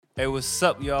Hey, what's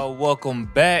up, y'all? Welcome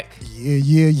back.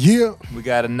 Yeah. We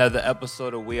got another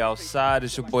episode of We Outside.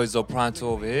 It's your boy Zopronto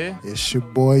over here. It's your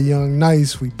boy Young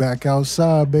Nice. We back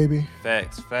outside, baby.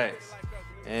 Facts.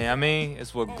 And I mean,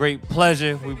 it's with great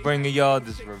pleasure we bringing y'all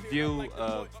this review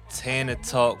of Tana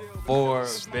Talk 4,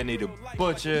 Benny the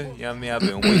Butcher. You know what I mean? I've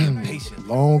been waiting patiently.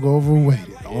 Long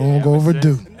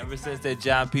overdue. Ever since that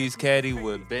John P's Caddy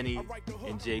with Benny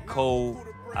and J. Cole,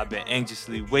 I've been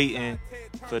anxiously waiting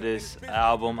for this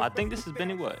album. I think this is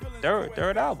Benny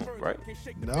third album, right?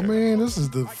 I mean, this is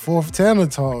the fourth Tana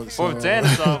Talk. Fourth Tana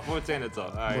Talk. All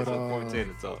right, fourth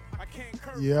Tana Talk.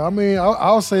 Yeah, I mean,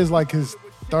 I'll say it's like his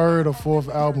third or fourth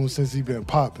album since he been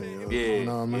popping. Yeah, you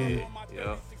know what I mean?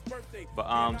 Yeah.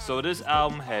 But so this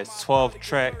album has 12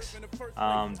 tracks.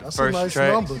 That's first a nice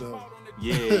track, number though.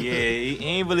 Yeah. He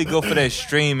ain't really go for that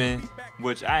streaming,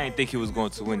 which I didn't think he was going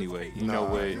to anyway. You know,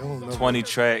 with 20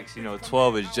 tracks,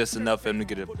 12 is just enough for him to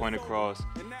get a point across.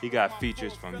 He got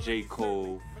features from J.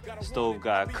 Cole, Stove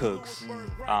God Cooks,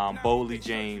 Boldly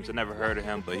James. I never heard of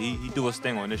him, but he do his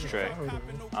thing on this track.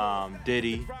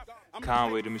 Diddy,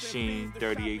 Conway the Machine,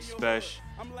 38 Special,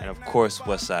 and of course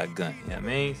Westside Gun. You know what I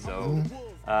mean? So.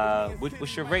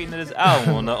 What's your rating of this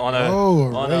album on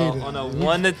a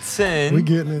 1 to 10? We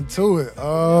getting into it.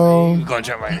 We're gonna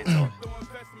jump right into it.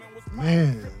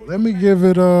 Man, let me give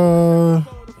it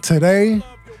today. I'm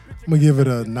gonna give it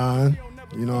a 9.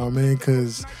 You know what I mean?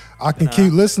 Because I can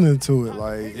keep listening to it.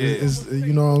 Like, it's,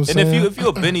 you know what I'm saying? And if you're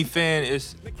a Benny fan,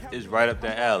 it's right up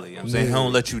that alley. You know what I'm saying? He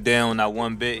don't let you down not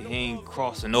one bit. He ain't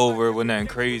crossing over with nothing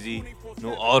crazy.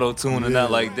 No auto-tune or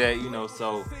nothing like that,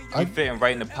 so he fitting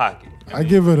right in the pocket. I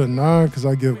give it a 9 because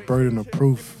I give Burden of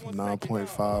Proof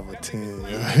 9.5 or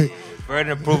 10.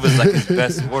 Burden of Proof is like his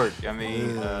best work. I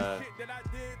mean,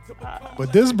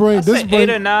 but this bring 8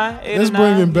 or 9. This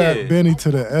bringing back Benny to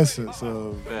the essence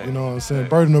of, you know what I'm saying?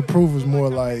 Burden of Proof is more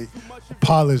like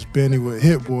polished Benny with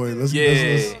Hit Boy. Let's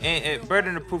and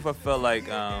Burden of Proof, I felt like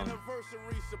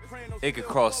it could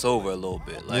cross over a little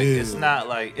bit. Like it's not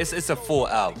like it's a full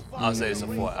album. I'll say it's a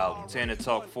full album. Tana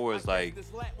Talk 4 is like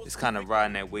it's kind of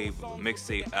riding that wave of a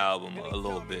mixtape album a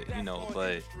little bit,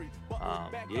 But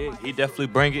he definitely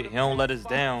bring it. He don't let us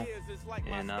down.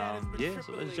 And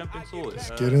so let's jump into it.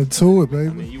 Let's get into it, baby.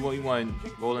 I mean, you want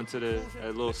to roll into a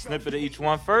little snippet of each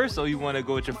one first, or you want to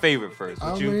go with your favorite first?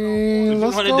 What you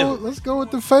want to do? Let's go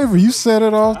with the favorite. You set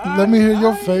it off. Let me hear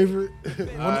your favorite.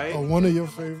 Right. Or one of your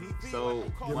favorites. So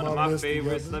one of my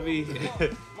favorites. Let me.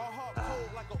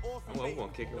 We're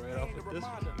gonna kick it right off with this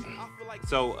one.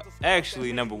 So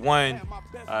actually, number one,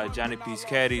 Johnny P's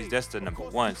Caddies. That's the number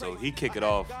one. So he kick it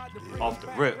off the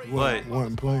rip. But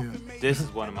one playing. This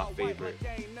is one of my favorites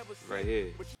right here.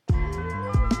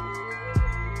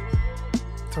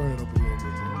 Turn it up a little bit,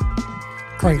 man.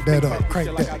 Crank that up. Crank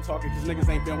that. Like I talk it, cause niggas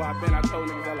ain't been where I've been. I told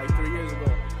niggas that like 3 years ago.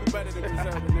 Who better than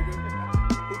Griselda, nigga?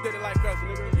 Who did it like us,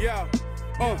 nigga? Yeah.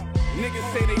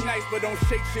 Niggas say they nice, but don't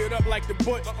shake shit up like the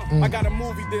Butch. I got a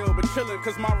movie deal, but chillin',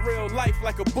 cause my real life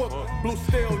like a book. Blue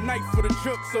steel knife for the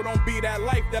jook, so don't be that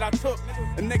life that I took.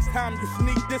 The next time you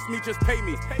sneak diss me, just pay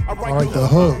me. I write the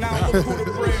hook. Now look who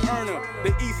the bread earner. The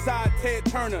east side Ted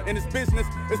Turner. In his business,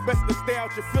 it's best to stay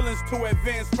out your feelings to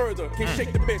advance further. Can't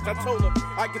shake the bitch, I told her.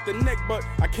 I get the neck, but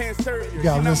I can't serve you. You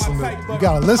gotta listen to it. You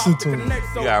gotta listen to it.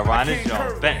 You gotta run it,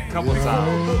 John. Back a couple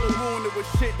times. It was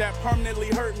shit that permanently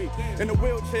hurt me. In a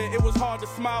wheelchair, it was hard to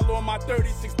smile on my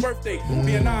 36th birthday.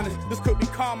 Being honest, this could be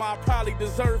karma I probably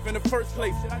deserve in the first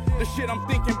place. The shit I'm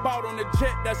thinking about on the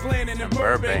jet that's landing in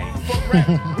Burbank. For rap,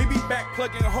 we be back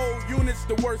plugging whole units,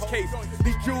 the worst case.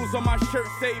 These jewels on my shirt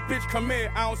say, bitch, come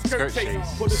here, I don't skirt chase.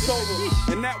 But it's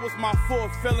over, and that was my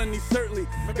fourth felony, certainly.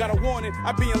 Got a warning,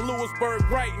 I be in Lewisburg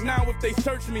right now if they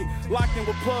search me. Locked in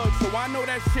with plugs, so I know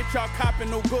that shit y'all copping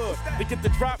no good. To get the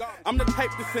drop, I'm the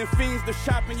type to send fiends to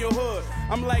shop in your hood.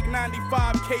 I'm like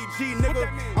 95 kg, nigga,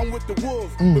 I'm with the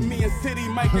wolves. But me and City,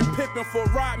 Mike and Pippin for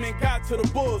Rodman got to the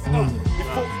Bulls. Before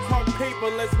we talk paper,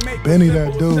 let's make Benny a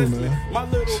that simple dude, assessment. man. My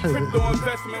little crypto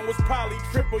investment was probably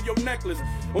triple your necklace.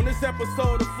 On this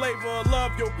episode of Flavor of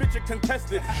Love, your bitch a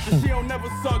contested. She don't never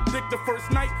suck dick the first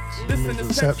night. Listen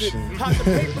to section. Hot the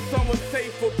paper, someone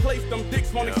safe for place, them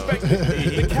dicks won't expect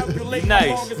it. To calculate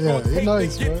how long it's gonna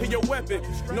take to get to your weapon.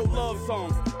 No love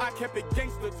songs. I kept it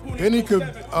gangster. Benny could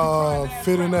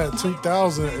fit in that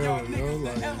 2000 era,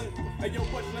 like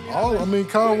I mean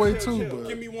Conway too,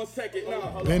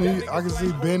 but Benny, I can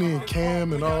see Benny and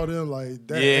Cam and all them like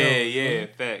that. Yeah,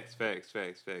 facts.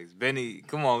 Benny,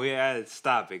 come on, we gotta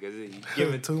stop it because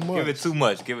give it too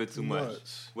much.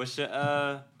 What's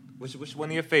your which one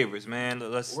of your favorites, man?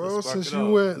 Let's since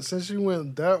you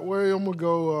went that way, I'm gonna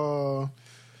go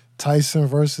Tyson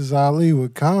versus Ali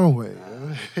with Conway.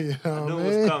 You know I knew it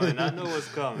was coming. I knew it was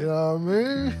coming. You know what I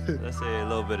mean? Let's say a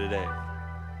little bit of that.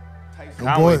 The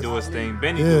Conway boy- do his thing.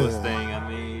 Benny do his thing. I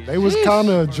mean, They was kind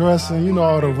of addressing, you know,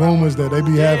 all the rumors that they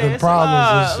be having it's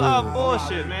problems a lot of and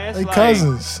bullshit, man. It's shit. They like,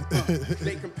 cousins.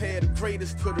 They compare the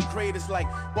greatest to the greatest, like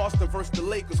Boston versus the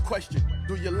Lakers. Question: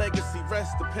 do your legacy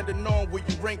rest depending on where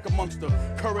you rank amongst the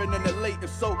current and the late? If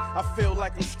so, I feel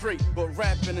like I'm straight, but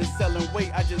rapping and selling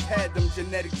weight, I just had them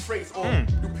genetic traits. Or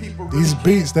do people really These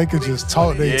beats, they could just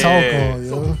talk. They talk on,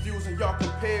 so yo. confusing, y'all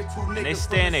compare two niggas they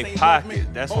stay in from the their same pocket.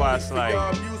 movement. That's why it's Only for like your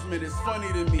amusement, it's funny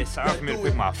to me. it's hard for me to Y'all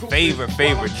pick do my it.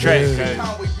 favorite track. Yeah.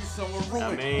 Conway be somewhere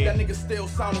ruined. mean- That nigga still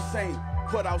sound the same.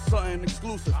 Put out something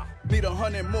exclusive. Need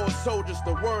 100 more soldiers.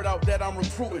 The word out that I'm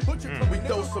recruiting. We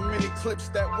throw so many clips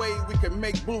that way we can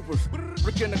make bloopers.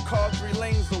 Rick in the car 3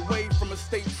 lanes away from a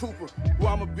state trooper.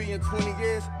 Where I'ma be in 20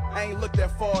 years? I ain't looked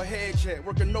that far ahead yet.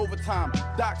 Working overtime.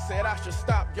 Doc said I should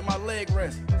stop, get my leg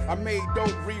rest. I made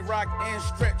dope, re-rock and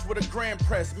stretch with a grand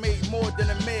press. Made more than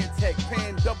a med tech,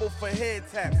 paying double for head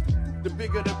taps. The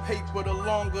bigger the paper, the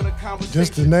longer the conversation.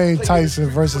 Just the name Tyson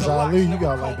versus Ali, you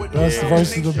got like the best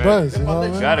versus the best. You know what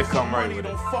I mean? Gotta come right with it.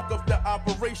 Don't fuck up the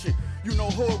operation. You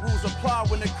know hood rules apply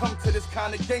when it comes to this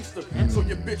kind of gangster. So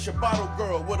your bitch a bottle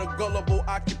girl with a gullible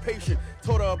occupation.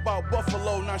 Told her about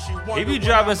Buffalo, now she wondering. He be what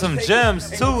dropping I'ma some take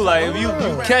gems it. too. Like if you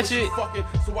catch it, Fucking,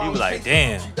 so I you be was like, chasing.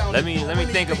 damn. She down Let to me do think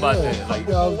anything. about that. Like,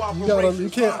 You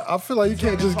can't. I feel like you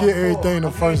can't just get everything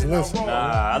the first listen.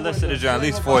 nah, I listened to John at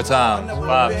least 4 times,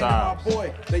 5 times.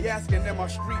 Boy, they asking in my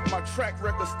street, my track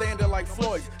record standing like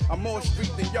Floyd's. I'm more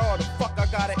street than y'all. The fuck I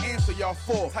gotta answer y'all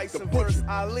for? Tyson versus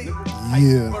Ali.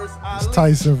 Yeah, it's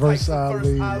Tyson versus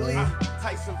Ali, man.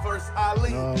 Tyson versus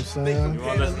Ali. Know what I'm saying? They You compare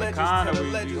wanna the listen to legends Khan or to the we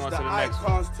legends, on to the the next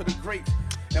one? icons to the greats.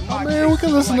 In my I mean, we case, can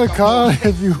feel listen to like I'm Con more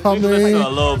if you. I can listen mean, to a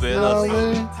little bit, you know what I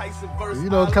mean? Tyson versus You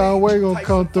know, Ali. Conway gonna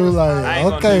come through I like, ain't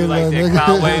gonna okay, do you like little that, nigga.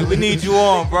 Conway. We need you on, You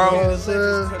know what bro. I'm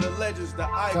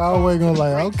saying? Conway gonna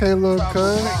like, okay, little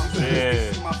cuz. Yeah.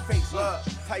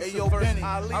 Hey, yo, Benny,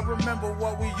 I remember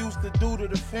what we used to do to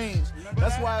the fiends.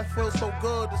 That's why it feels so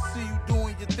good to see you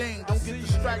doing your thing. Don't get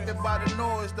distracted by the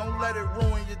noise. Don't let it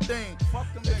ruin your thing.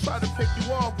 They try to pick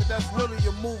you off, but that's really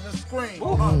your moving screen.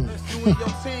 You and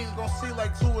your team gon' see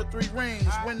like 2 or 3 rings.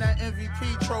 Win that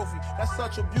MVP trophy. That's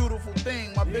such a beautiful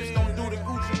thing. My bitch don't do the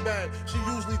Gucci bag. She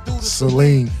usually do the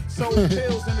Celine. So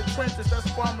pills in the trenches, that's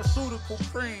pharmaceutical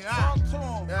cream.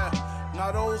 Yeah.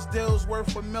 Now those deals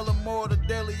worth $1 million more. The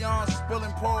daily on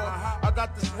spilling pour. I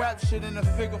got this rap shit in a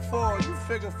figure 4. You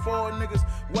figure 4 niggas,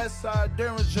 Westside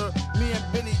Derringer. Me and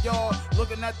Benny, y'all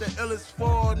looking at the illest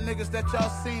 4 niggas that y'all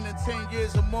seen in 10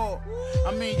 years or more.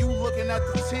 I mean, you looking at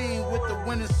the team with the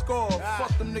winning score.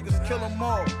 Fuck them niggas, kill them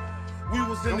all. We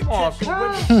was in the Come on, kitchen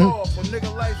with the sauce. A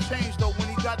nigga life changed though when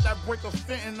he got that brick of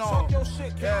fentanyl. Talk your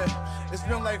shit, yeah. It's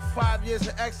been like 5 years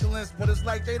of excellence, but it's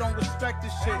like they don't respect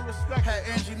this shit. Had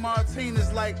Angie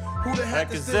Martinez like, who the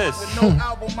heck is this? With no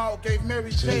album out, gave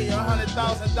Mary J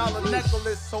 $100,000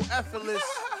 necklace, so effortless.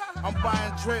 I'm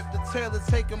buying drip, the tailor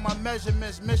taking my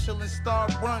measurements. Michelin star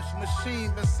brunch machine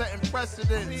been setting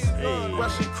precedents.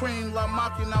 Russian cream, La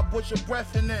Machina, butcher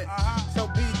breath in it. So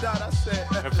B dot, I said.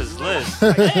 Rep his list.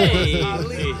 Hey.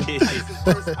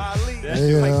 That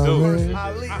shit like dope.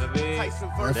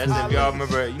 That's if y'all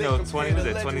remember, you know,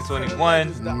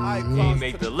 2021. He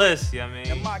make the list, you know what I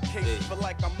mean?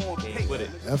 Came with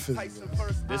it.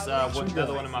 This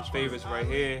another one of my favorites right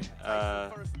here.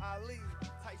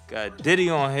 Got Diddy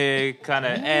on here, kind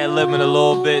of ad-libbing a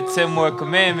little bit. 10 more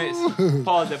commandments.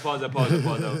 Pause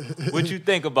that. What you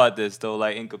think about this though?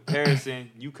 Like in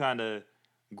comparison, you kind of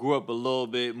grew up a little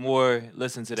bit more,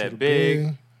 listen to that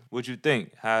Big. What you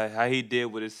think? How he did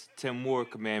with his 10 more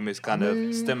commandments, kind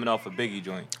of stemming off a Biggie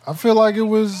joint? I feel like it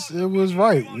was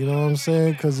right. You know what I'm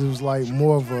saying? Because it was like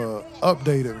more of a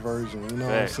updated version. You know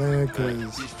what I'm saying?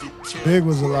 Because Big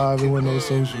was alive. It wasn't no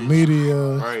social media.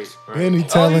 Right. Then he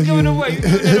telling you. Give it away.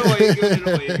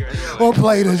 Or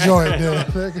play the joint, then.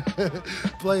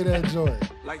 Play that joint.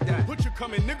 Like that. Put you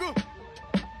coming, nigga.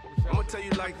 I'm gonna tell you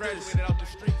like this.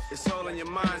 It's all in your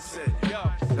mindset.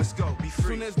 Let's go, be As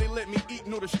free. soon as they let me eat,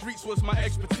 know the streets was my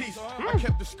expertise. I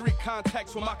kept the street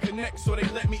contacts with my connects, so they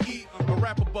let me eat. A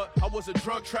rapper, but I was a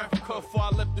drug trafficker before I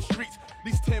left the streets.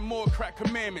 These 10 more crack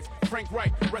commandments. Frank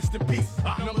Wright, rest in peace.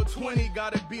 Number 20,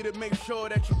 gotta be to make sure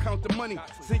that you count the money.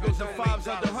 Singles and fives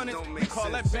under hundreds, we call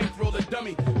that bankroll a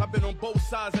dummy. I've been on both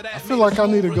sides of that. I feel like I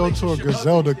need to go to a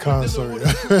Griselda concert.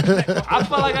 I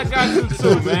feel like I got you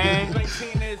too, man.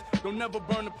 Don't never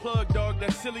burn the plug, dog,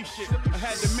 that silly shit. I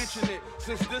had to mention it,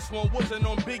 since this one wasn't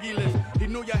on Biggie list. He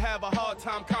knew you have a hard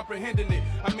time comprehending it.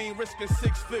 I mean, risking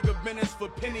 6-figure business for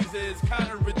pennies is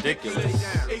kinda ridiculous.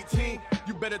 18,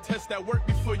 you better test that work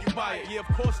before you buy it. Yeah, of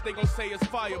course they gon' say it's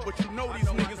fire, but you know these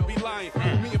niggas be lying.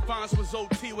 Me and Fonz was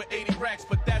OT with 80 racks,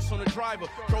 but that's on the driver.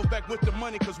 Drove back with the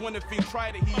money, cause when if he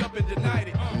tried it, he up and denied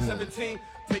it. 17,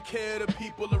 take care of the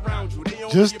people around you. They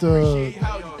Just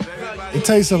it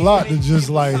takes a lot to just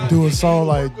like do a song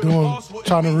like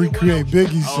trying to recreate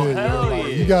Biggie shit.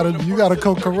 Like, you gotta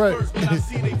correct.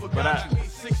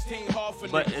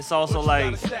 But it's also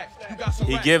like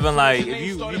he giving like if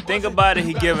you think about it,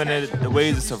 he giving it the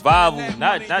ways of survival,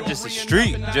 not just the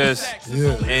street, just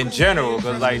in general.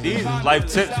 Cause like these life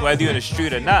tips, whether you're in the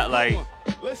street or not, like.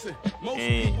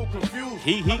 And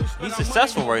he's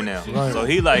successful right now. Right. So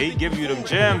he give you them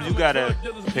gems, you gotta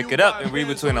pick it up and read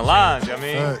between the lines, you know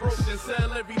what I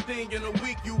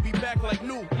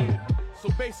mean? So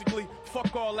basically,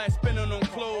 fuck all that spending on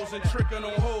clothes and tricking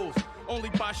on hoes. Only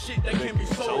buy shit that can be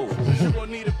sold. You gon'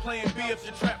 need a plan B if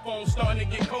your trap phone starting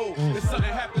to get cold. If something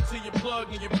happened to your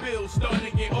plug and your bills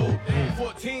starting to get old.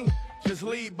 14, just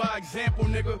lead by example,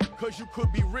 nigga. Cause you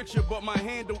could be richer, but my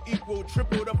handle equal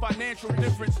triple the financial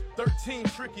difference. 13,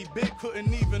 tricky, Big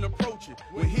couldn't even approach it.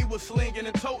 When he was slinging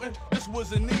and toting, this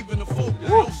wasn't even a focus.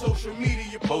 No social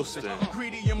media posting,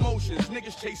 greedy emotions.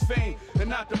 Niggas chase fame and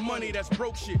not the money that's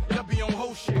broke shit. Y'all be on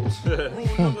whole shit. Rule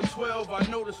number 12, I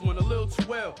noticed one a little too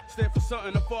well. Stand for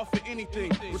something, to fall for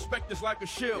anything. Respect is like a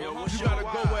shield. You gotta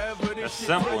go wherever this that's shit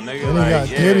simple, goes. nigga. And he got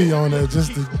Diddy on there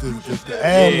just to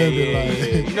ad lib it.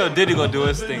 Like, You know Diddy gonna do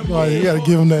his thing. like, you gotta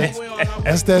give him that.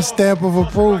 That's that stamp of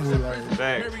approval. Like.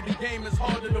 Fact. The game is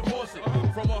hard to divorce it.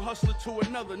 From a hustler to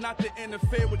another, not to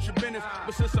interfere with your business.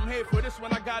 But since I'm here for this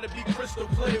one, I gotta be crystal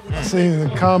clear. I seen the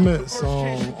comments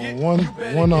on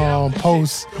one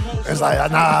post. It's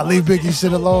like, nah, leave Biggie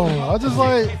shit alone. I just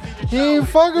like, he ain't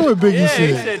fucking with Biggie Yeah, shit.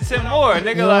 he said 10 more, nigga.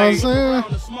 You know what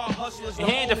I'm Like,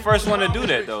 he ain't the first one to do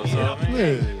that though. So I mean,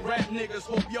 Yeah. Rap niggas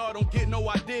hope y'all don't get no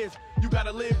ideas. You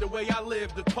gotta live the way I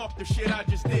live to talk the shit I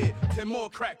just did. 10 more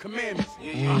crack commandments.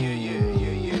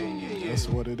 That's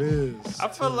what it is. I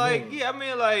feel like, I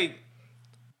mean, like,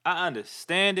 I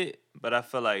understand it, but I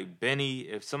feel like Benny,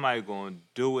 if somebody gonna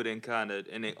do it in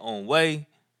their own way,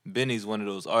 Benny's one of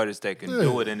those artists that can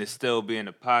do it and it still be in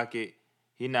the pocket.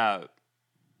 He not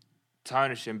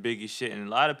tarnishing Biggie shit, and a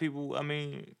lot of people, I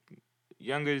mean,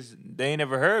 youngers, they ain't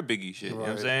never heard Biggie shit. You know what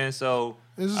I'm saying? So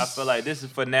I feel like this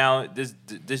is for now,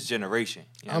 this generation.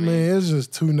 You know I mean, it's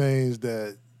just two names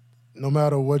that no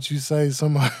matter what you say,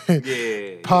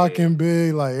 somebody Pac and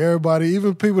Big, like everybody,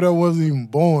 even people that wasn't even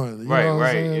born. You know what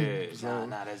I'm saying? Yeah. So,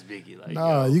 nah, that's Biggie. Like,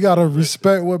 nah, you gotta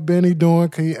respect what Benny doing,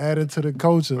 cause he added to the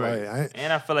culture. Like,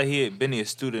 and I feel like Benny a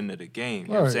student of the game.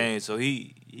 You know what I'm saying? So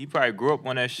he probably grew up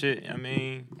on that shit. I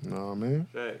mean, nah, man.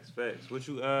 Facts. What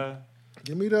you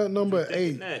Give me that number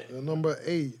 8. that? The number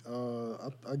 8.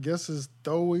 I guess it's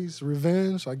Thowey's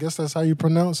Revenge. I guess that's how you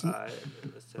pronounce it. All right,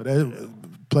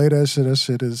 But play that shit. That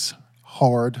shit is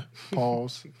hard.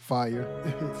 Pause. Fire.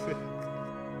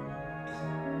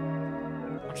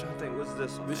 I'm trying to think, what's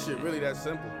this one? This shit really that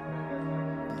simple.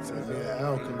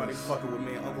 Everybody fucking with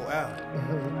me and Uncle Al.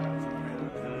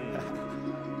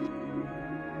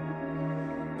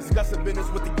 Discussing business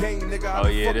with the game, nigga. Oh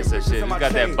yeah, this that shit. It's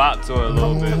got that bop to it a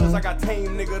little bit. I got tame,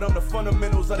 nigga. Them the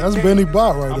fundamentals of the That's game. Benny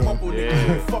Bot right I'm humble, there. nigga.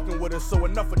 You ain't fucking with us, so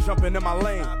enough for jumping in my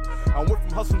lane. I went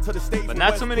from hustling to the stage. But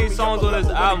not too many songs on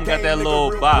this album got that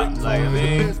little bop. Like, I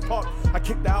mean, I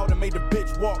kicked her out and made the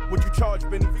bitch walk. What you charge,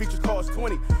 Benny? Features cost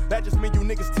 20. That just mean you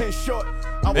niggas 10 short.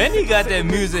 Benny got that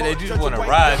music that you just want to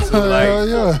ride to. Like,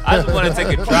 I just want to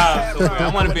take a drive somewhere. I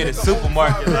want to be in a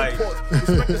supermarket, like,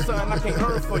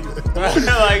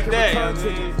 like that. I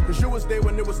mean, it's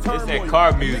that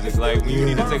car music, like when you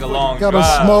need to take a long Gotta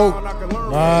drive. smoke,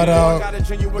 ride out,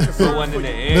 Throw one in the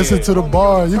air. listen to the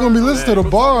bars. You're gonna be listening to the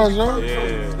bars, yo.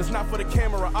 Yeah.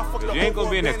 You ain't gonna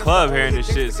be in the club hearing this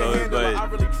shit, so but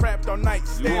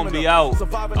you won't be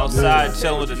outside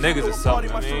chilling with the niggas or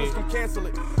something. I mean,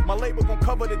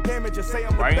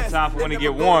 right in time for when it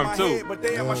get warm too. But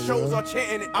damn, my shows are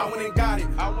chanting it. I went and got it.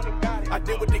 I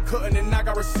did what they couldn't and I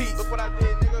got receipts. Look what I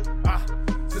did, nigga.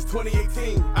 Since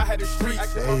 2018, I had the streets.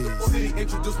 City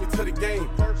introduced me to the game.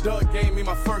 Doug gave me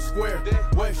my first square.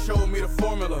 West showed me the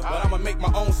formula, but I'ma make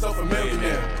my own self a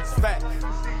millionaire. It's fact.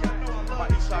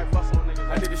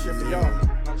 I did this shit for y'all.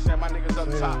 I'm saying my niggas up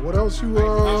top. What else you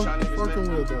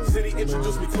fucking with though? City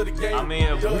introduced me to the game. I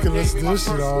mean, We can listen to this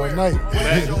shit all night.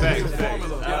 Facts. A lot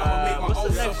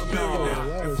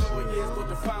of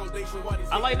shit.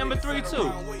 I like number 3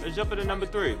 too. Let's jump into number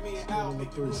 3. Number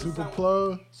 3, Super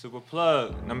Plug. Super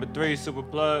Plug. Number 3, Super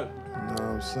Plug. You know what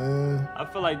I'm saying? I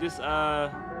feel like this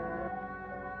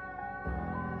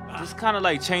kind of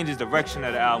like changes the direction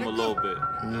of the album a little bit.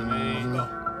 You know what I mean?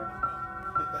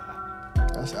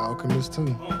 That's Alchemist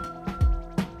too.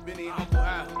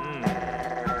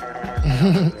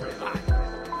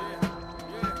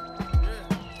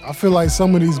 I feel like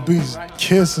some of these beats,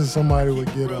 kissing somebody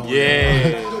would get on.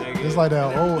 Yeah. It's like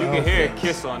that old. You can hear a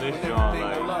kiss on this joint,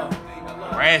 like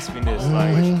raspiness,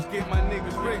 like.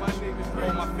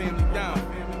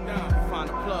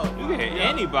 You can hear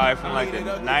anybody from like the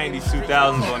 90s,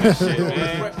 2000s on this shit,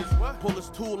 man. Pull this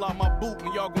tool out my boot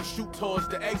and y'all gon' shoot towards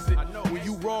the exit. When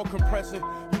you raw compressing,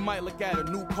 you might look at a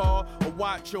new car, a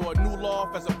watch, or a new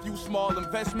loft as a few small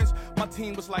investments. My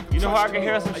team was like, you know how I can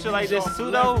hear some shit like this too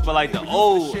though? But like the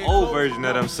old version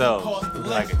of themselves.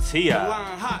 Like a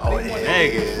T.I. Oh,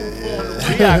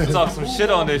 nigga. T.I. can talk some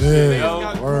shit on this shit,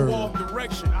 yo. Word.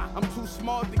 I'm too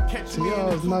smart to catch me T.I.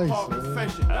 is nice, man.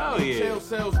 Hell yeah.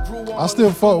 I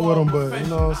still fuck with him, but you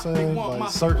know what I'm saying? Like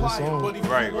certain songs.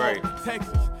 Right.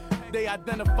 Texas. They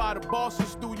identify the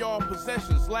bosses through y'all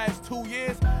possessions. Last 2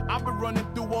 years, I've been running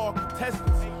through all contestants.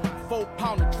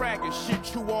 4-pounder track and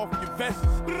shit you off your vests.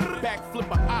 Backflip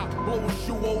a op, blow a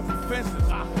shoe over fences.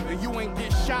 And you ain't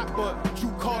get shot, but you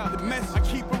caught the mess. I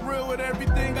keep it real with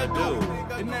everything I do,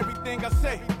 and everything I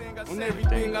say, and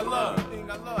everything I love.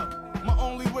 My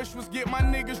only wish was get my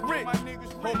niggas rich,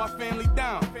 hold my family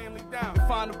down, and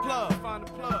find a plug.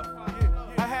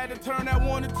 I had to turn that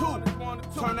 1 to 2,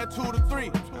 turn that 2 to 3.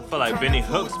 I feel like Benny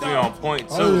Hooks be on point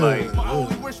too, yeah. like.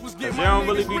 Cause they don't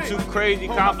really be too crazy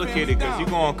complicated, cause you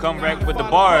gonna come back with the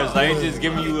bars, like it's just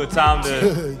giving you a time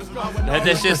to let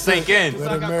that shit sink in.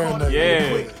 Let it marinate.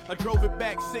 Yeah. I drove it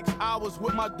back 6 hours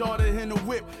with my daughter in the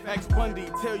whip. Ask Bundy,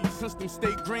 tell you since them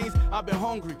state greens, I've been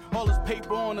hungry. All this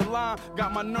paper on the line,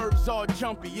 got my nerves all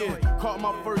jumpy, yeah. Caught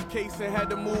my first case and had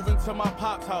to move into my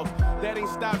pop's house. That ain't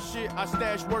stopped shit, I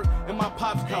stashed work in my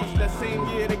pop's house. That same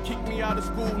year they kicked me out of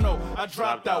school, no, I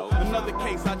dropped out. Another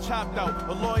case I chopped out,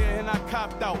 a lawyer and I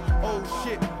copped out. Oh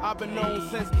shit, I've been known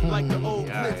since like the old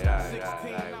clips.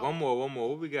 One more.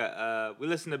 What we got? We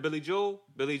listen to Billy Joe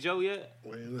yet?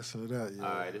 We ain't listen to that yet.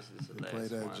 All right, this is the last play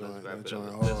that one. joint. Let's wrap That it joint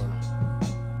up with this hard. one.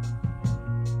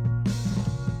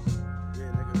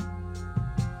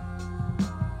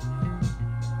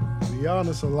 To be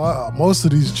honest, most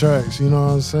of these tracks, you know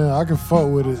what I'm saying? I can fuck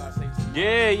with it.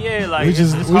 Yeah, like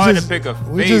it's hard to pick a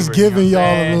favorite. We just giving you know y'all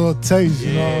what I'm a saying? little taste,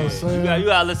 you know what I'm saying? You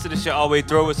gotta listen to this shit all the way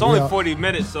through. It's only Yeah. 40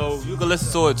 minutes, so you can listen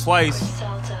to it twice.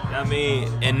 I mean,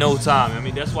 in no time. I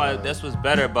mean, that's what's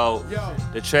better about the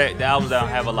albums that don't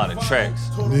have a lot of tracks.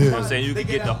 You know what I'm saying? You can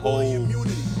get the whole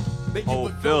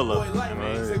feel of it. I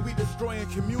mean,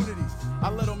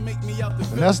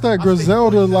 And that's that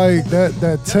Griselda, like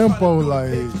that tempo,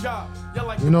 like,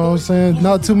 you know what I'm saying?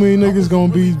 Not too many niggas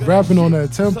gonna be rapping on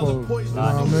that tempo. You know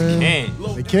what I mean?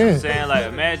 They They can't. You know what I'm saying? Like,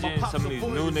 imagine some of these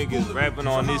new niggas rapping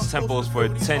on these tempos for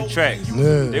 10 tracks.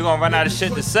 Yeah. They're gonna run out of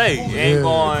shit to say. It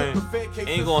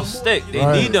ain't gonna stick. They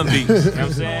Right. need them beats. You know what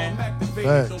I'm saying?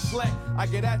 Facts. I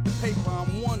get at the paper,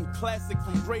 I'm one classic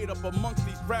from grade up amongst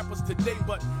these rappers today,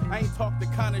 but I ain't talk the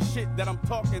kind of shit that I'm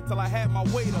talking till I had my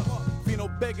weight up. Fino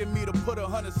begging me to put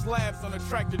 100 slabs on a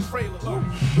tractor trailer.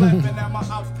 Laughing at my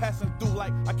house passing through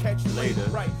like I catch you later.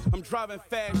 Right, I'm driving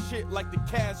fast shit like the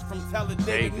cats from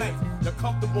Talladega Nights. You're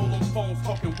comfortable on phones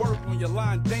talking work when your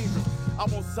line dangerous. I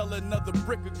won't sell another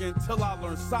brick again till I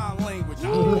learn sign language.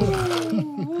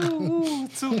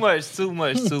 Too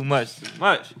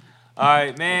much. All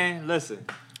right, man. Listen,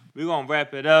 we're gonna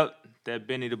wrap it up. That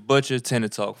Benny the Butcher, Tana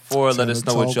Talk 4. Let us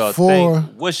know what y'all think.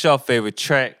 What's your favorite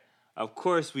track? Of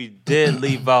course, we did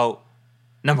leave out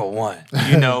number 1,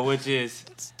 you know, which is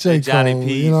J. Johnny Cole,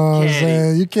 P's you know what I'm Candy.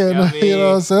 saying? You can't, You know what I mean? you know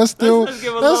what I'm saying? That's still, Let's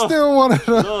give a that's little- still one of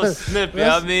the little snippet.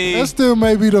 I mean, that still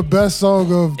may be the best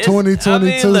song of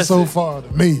 2022 listen, so far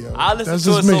to me. Yo. I listen That's to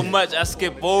it just so me. much, I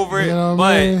skip over it, You know what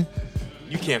but I mean?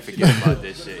 you can't forget about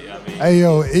this shit. I mean, Hey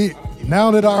yo,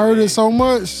 now that I heard it so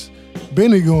much,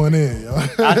 Benny going in, yo.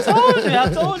 I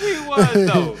told you he was,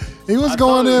 though. He was I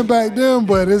going told in back then,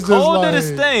 but it's just Cole like did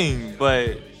his thing,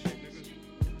 but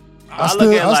I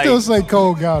look still at say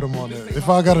Cole got him on it. If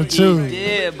I gotta choose,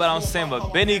 yeah, but I'm saying,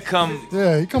 but Benny come.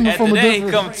 yeah, he coming After from a that, he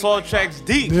different. come 12 tracks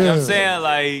deep. You know what I'm Yeah. saying?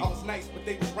 Like,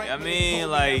 I mean,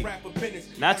 like,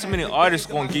 not too many artists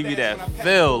gonna give you that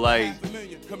feel. Like,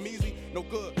 No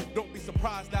good, don't be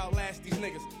surprised I'll last these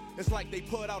niggas. It's like they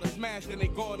put out a smash, then they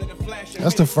go in and flash.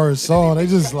 That's the first song. They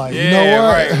just like, you Yeah, know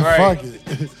what? right. Fuck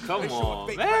it. Come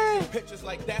on, man.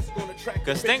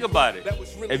 Cause think about it.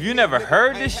 If you never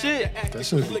heard this shit, That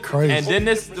should be crazy. and then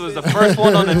this was the first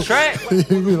one on the track, you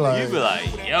be like,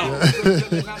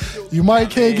 yo. you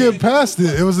might can't get past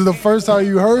it. It was the first time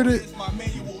you heard it.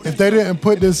 If they didn't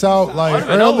put this out like Would've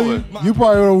been early, over. you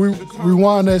probably would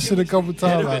rewind that shit a couple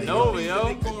times. It'd have Like, been over,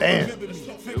 yo. damn.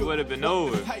 It would have been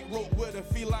over.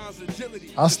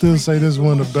 I still say this is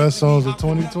one of the best songs of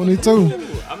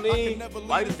 2022. I mean,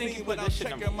 why do you think you put this shit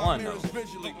number one though?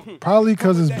 Probably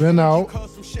because it's been out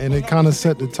and it kind of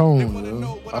set the tone. You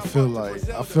know? I feel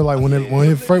like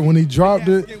when he dropped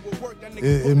it,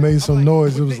 it made some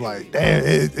noise. It was like, damn.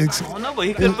 It's I don't know, but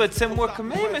he could have put 10 More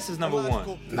Commandments as number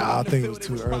one. Nah, I think it was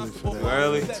too early for that. Too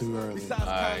early? Too early.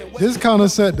 Alright. This kind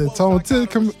of set the tone.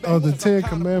 The 10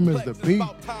 Commandments, the beat.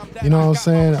 You know what I'm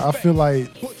saying? I feel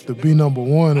like to be number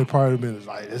one, it probably been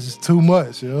like, this is too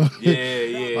much, yo.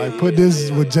 Yeah. Like, put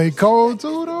this with J. Cole,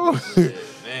 too, though. Man.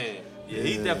 Yeah,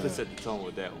 he definitely set the tone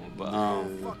with that one.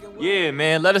 But, yeah,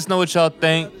 man, let us know what y'all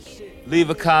think.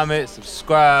 Leave a comment,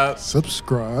 subscribe.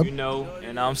 Subscribe. You know,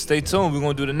 and stay tuned. We're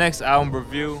gonna do the next album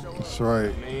review. That's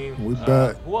right. I mean, We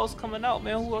back. Who else coming out,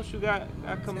 man? Who else you got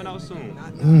coming out soon?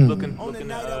 Looking at Oh,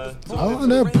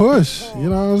 that Push. You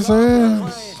know what I'm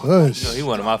saying? Push. you know, he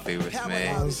one of my favorites, You know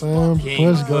man. what I'm saying?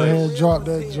 King Push, go Push. ahead, drop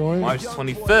that joint. March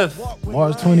 25th.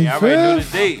 March I already knew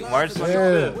 25th. the date. March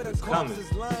 25th. It's coming.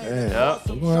 Yeah. Yep.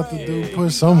 We're going to have to do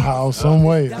Push somehow, some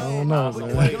way. I don't know, Some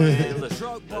man. way, man. Listen,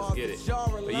 let's get it.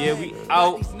 But yeah, we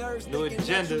out. No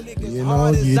agenda. You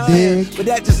know, you dig? But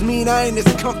that just mean I ain't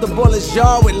as comfortable as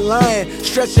y'all with lying,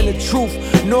 stretching the truth.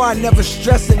 No, I never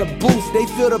stress in the booth. They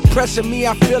feel the pressure, me,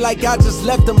 I feel like I just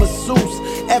left a masseuse.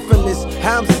 Effortless,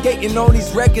 how I'm skating on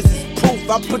these records is proof.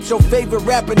 I put your favorite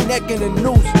rapper neck in a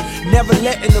noose, never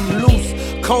letting them loose.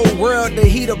 Cold world, the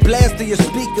heater blast to your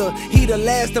speaker. He the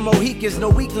last of Mohicans, no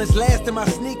weakness, last in my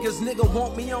sneakers. Nigga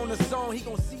want me on the song, he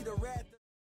gon' see the